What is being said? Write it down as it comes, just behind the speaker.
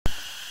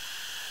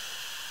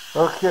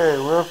Okay,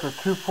 we're up to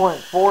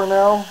 2.4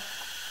 now,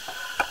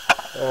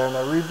 and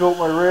I rebuilt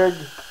my rig.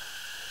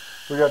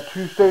 We got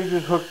two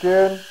stages hooked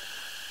in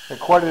and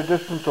quite a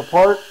distance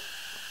apart,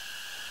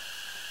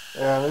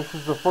 and this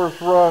is the first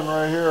run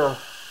right here.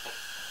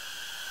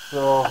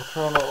 So I'll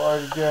turn it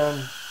light again.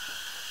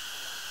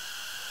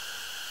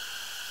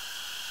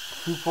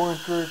 2.3,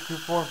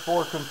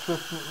 2.4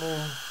 consistently.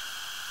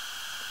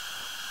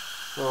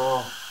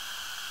 So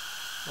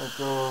that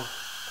goes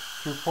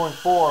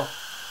 2.4.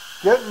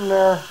 Getting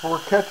there, we're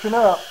catching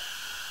up.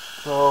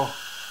 So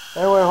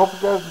anyway, I hope you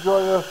guys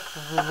enjoy this.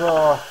 This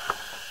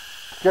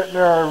is getting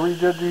there. I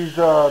redid these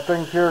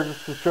things here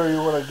just to show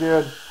you what I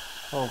did.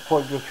 I'll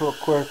plug this real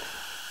quick.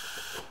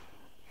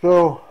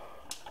 So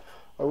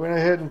I went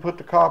ahead and put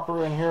the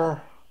copper in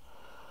here,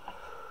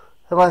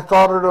 and I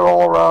soldered it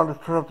all around.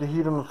 Just turned up the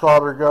heat on the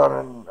solder gun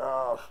and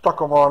stuck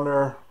them on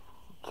there.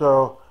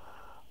 So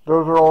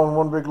those are all in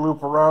one big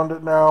loop around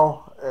it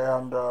now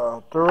and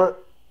through it.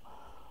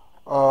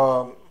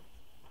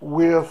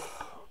 With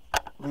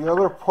the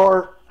other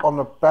part on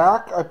the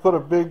back, I put a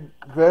big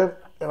vent,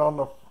 and on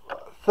the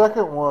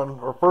second one,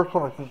 or first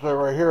one I should say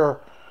right here,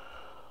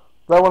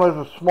 that one is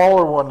a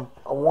smaller one.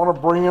 I want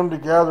to bring them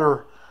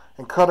together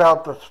and cut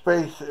out the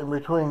space in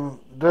between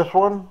this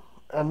one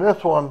and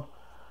this one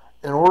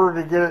in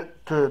order to get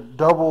it to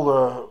double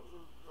the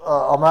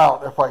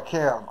amount if I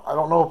can. I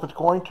don't know if it's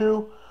going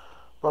to,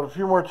 but a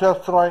few more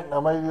tests tonight and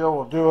I may be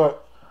able to do it.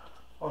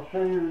 I'll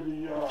show you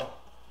the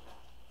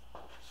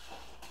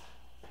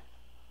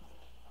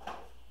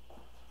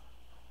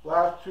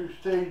last two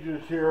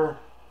stages here.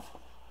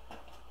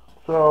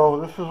 So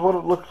this is what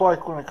it looks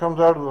like when it comes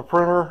out of the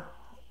printer.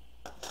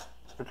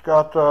 It's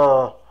got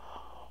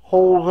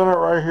holes in it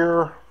right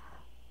here.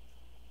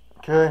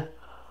 Okay,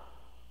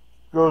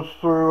 goes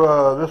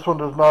through. This one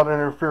does not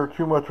interfere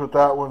too much with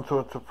that one, so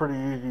it's a pretty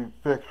easy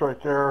fix right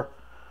there.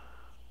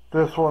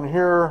 This one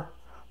here,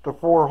 the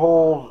 4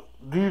 holes,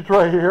 these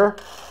right here.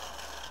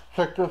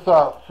 Check this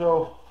out.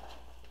 So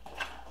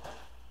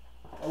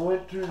I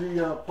went to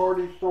the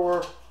party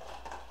store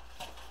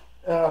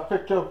and I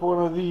picked up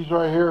one of these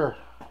right here.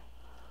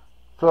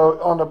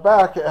 So on the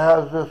back it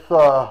has this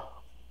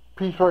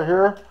piece right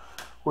here,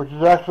 which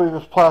is actually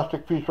this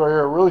plastic piece right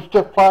here. Really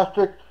stiff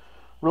plastic,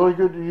 really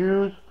good to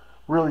use,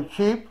 really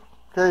cheap.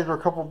 Okay, they're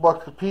a couple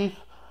bucks a piece.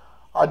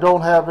 I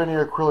don't have any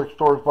acrylic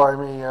stores by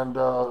me, and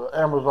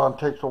Amazon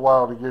takes a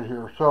while to get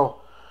here.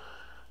 So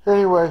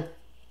anyway,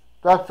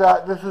 that's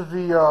that. This is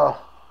the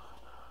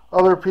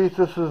other piece.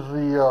 This is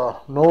the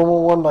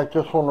normal one, like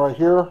this one right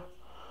here.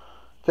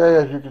 Okay,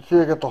 as you can see,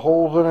 I got the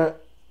holes in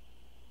it,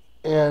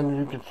 and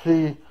you can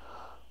see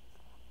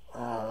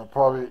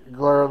probably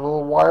glare a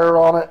little wire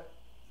on it.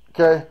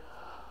 Okay,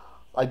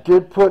 I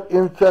did put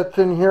insets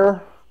in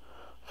here,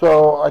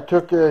 so I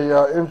took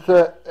a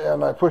inset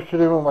and I pushed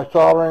it in with my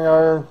soldering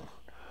iron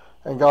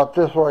and got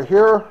this right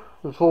here,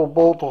 this little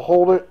bolt to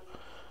hold it.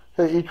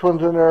 Okay, each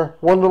one's in there.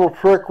 One little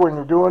trick when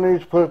you're doing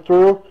these, put it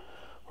through,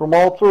 put them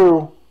all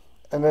through,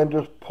 and then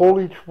just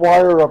pull each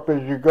wire up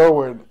as you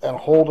go in and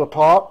hold the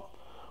top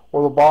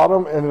or the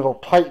bottom, and it'll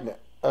tighten it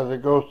as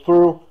it goes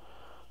through.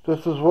 This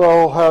as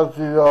well has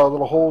the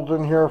little holes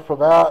in here for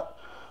that,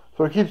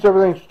 so it keeps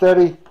everything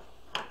steady.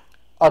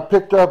 I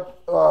picked up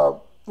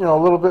you know,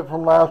 a little bit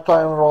from last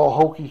time, an all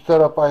hokey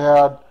setup I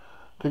had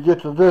to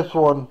get to this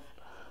one,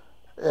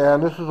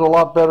 and this is a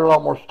lot better, a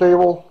lot more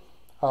stable.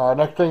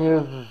 Next thing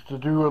is to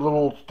do a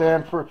little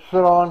stand for it to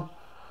sit on,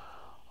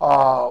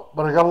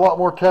 but I got a lot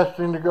more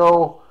testing to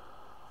go.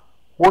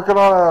 Working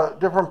on a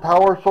different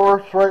power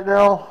source right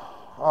now.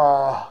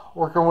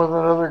 Working with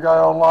another guy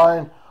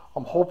online.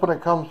 I'm hoping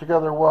it comes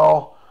together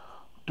well.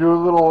 Do a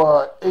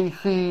little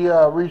AC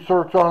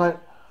research on it.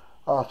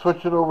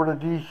 Switch it over to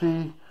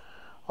DC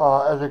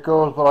as it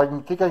goes, but I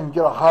think I can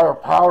get a higher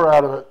power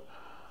out of it.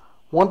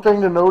 One thing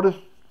to notice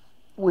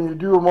when you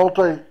do a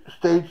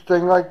multi-stage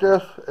thing like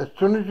this, as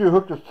soon as you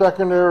hook the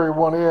secondary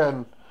one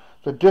in,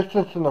 the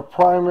distance in the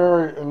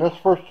primary in this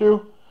first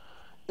two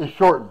is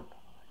shortened.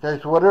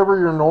 Okay, so whatever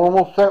your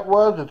normal set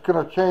was, it's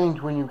going to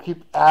change when you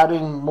keep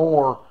adding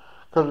more,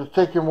 because it's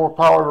taking more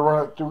power to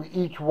run it through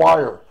each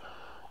wire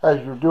as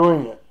you're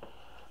doing it.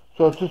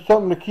 So it's just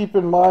something to keep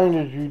in mind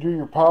as you do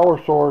your power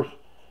source.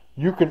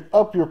 You can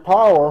up your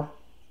power,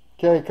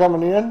 okay,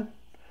 coming in,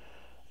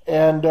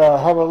 and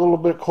have it a little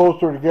bit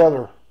closer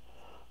together.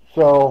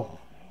 So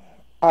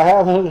I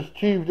haven't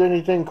achieved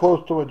anything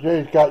close to what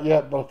Jay's got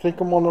yet, but I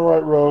think I'm on the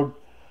right road.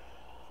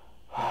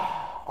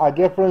 I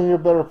definitely need a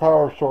better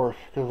power source,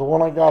 because the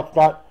one I got's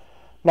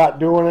not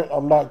doing it.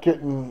 I'm not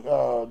getting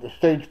the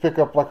stage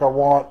pickup like I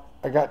want.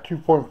 I got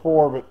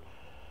 2.4, but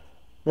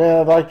man,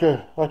 I'd like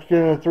to get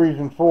into 3s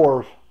and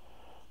 4s.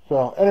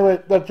 So anyway,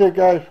 that's it,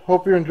 guys.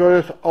 Hope you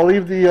enjoy this. I'll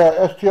leave the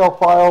STL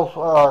files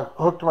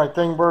hooked to my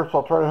Thingiverse.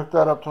 I'll try to hook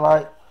that up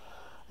tonight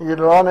and get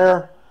it on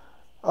there.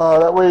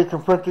 That way you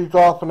can print these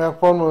off and have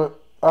fun with it.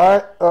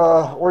 Alright,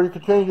 or you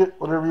can change it,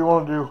 whatever you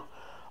want to do.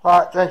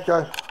 Alright, thanks,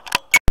 guys.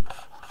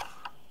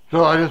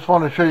 So I just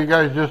want to show you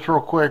guys this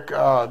real quick.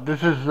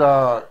 This is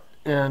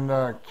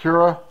in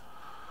Cura.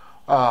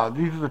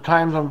 These are the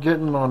times I'm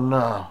getting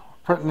on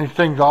printing these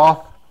things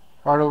off.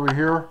 Right over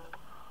here.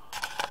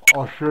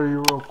 I'll show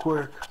you real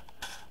quick.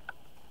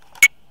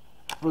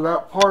 For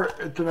that part,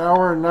 it's 1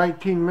 hour and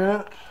 19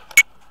 minutes.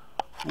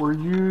 We're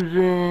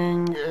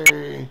using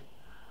a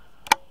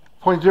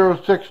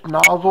 0.06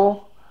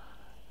 nozzle,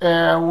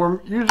 and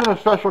we're using a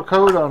special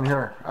code on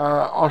here.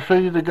 I'll show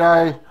you the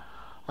guy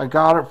I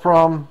got it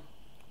from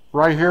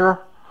right here.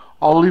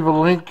 I'll leave a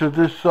link to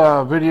this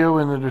video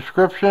in the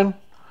description.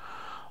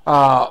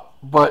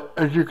 But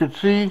as you can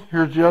see,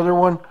 here's the other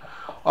one.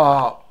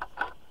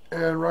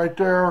 And right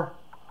there,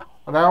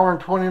 1 hour and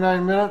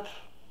 29 minutes.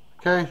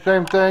 Okay,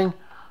 same thing.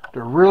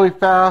 They're really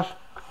fast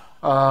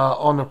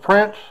on the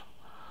prints.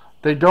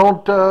 They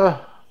don't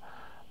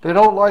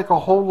like a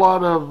whole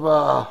lot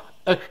of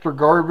extra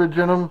garbage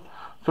in them.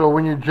 So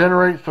when you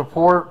generate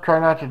support, try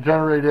not to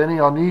generate any.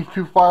 On these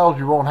two files,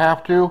 you won't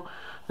have to.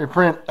 They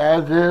print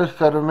as is,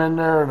 set them in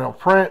there, and they'll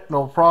print,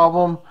 no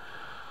problem.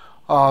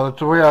 That's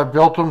the way I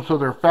built them, so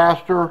they're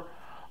faster.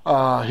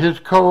 His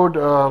code,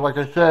 like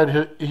I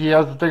said, he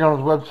has the thing on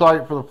his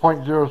website for the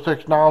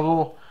 0.06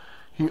 nozzle.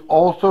 He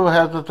also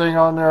has the thing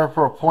on there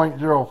for a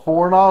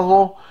 0.04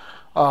 nozzle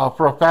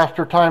for a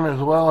faster time as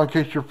well, in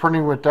case you're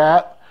printing with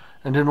that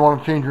and didn't want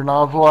to change your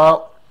nozzle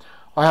out.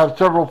 I have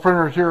several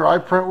printers here I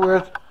print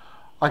with.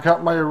 I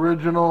got my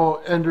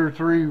original Ender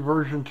 3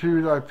 version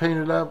 2 that I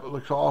painted up. It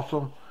looks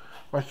awesome.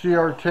 My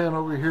CR10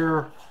 over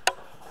here,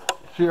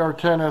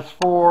 CR10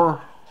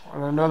 S4,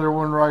 and another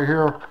one right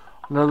here,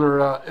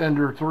 another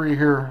Ender 3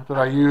 here that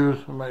I use.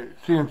 And my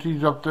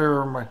CNC's up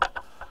there, my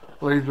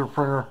laser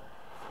printer,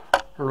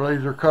 or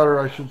laser cutter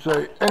I should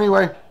say.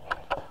 Anyway,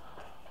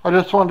 I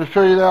just wanted to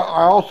show you that.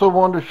 I also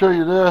wanted to show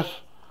you this.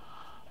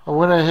 I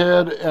went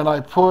ahead and I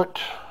put,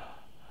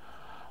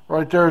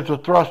 right there's a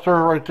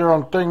thruster right there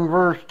on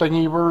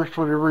Thingiverse,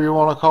 whatever you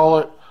want to call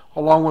it,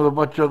 along with a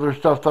bunch of other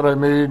stuff that I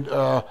made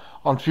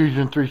on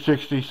Fusion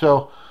 360.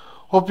 So,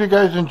 hope you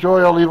guys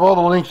enjoy. I'll leave all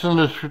the links in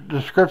the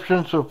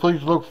description, so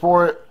please look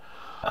for it.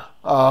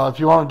 If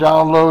you want to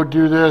download,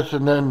 do this,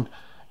 and then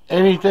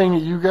anything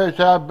that you guys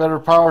have, better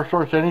power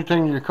source,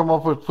 anything that you come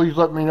up with, please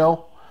let me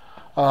know.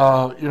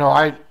 You know,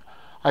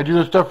 I do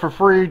this stuff for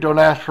free. Don't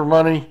ask for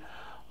money.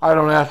 I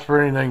don't ask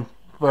for anything.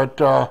 But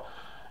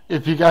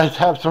if you guys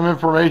have some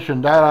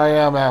information, that I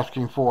am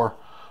asking for.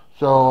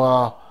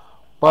 So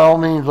by all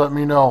means, let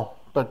me know.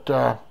 But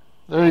there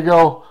you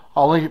go.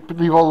 I'll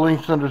leave all the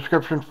links in the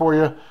description for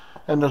you.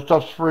 And the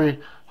stuff's free.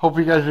 Hope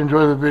you guys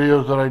enjoy the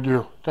videos that I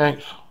do.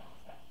 Thanks.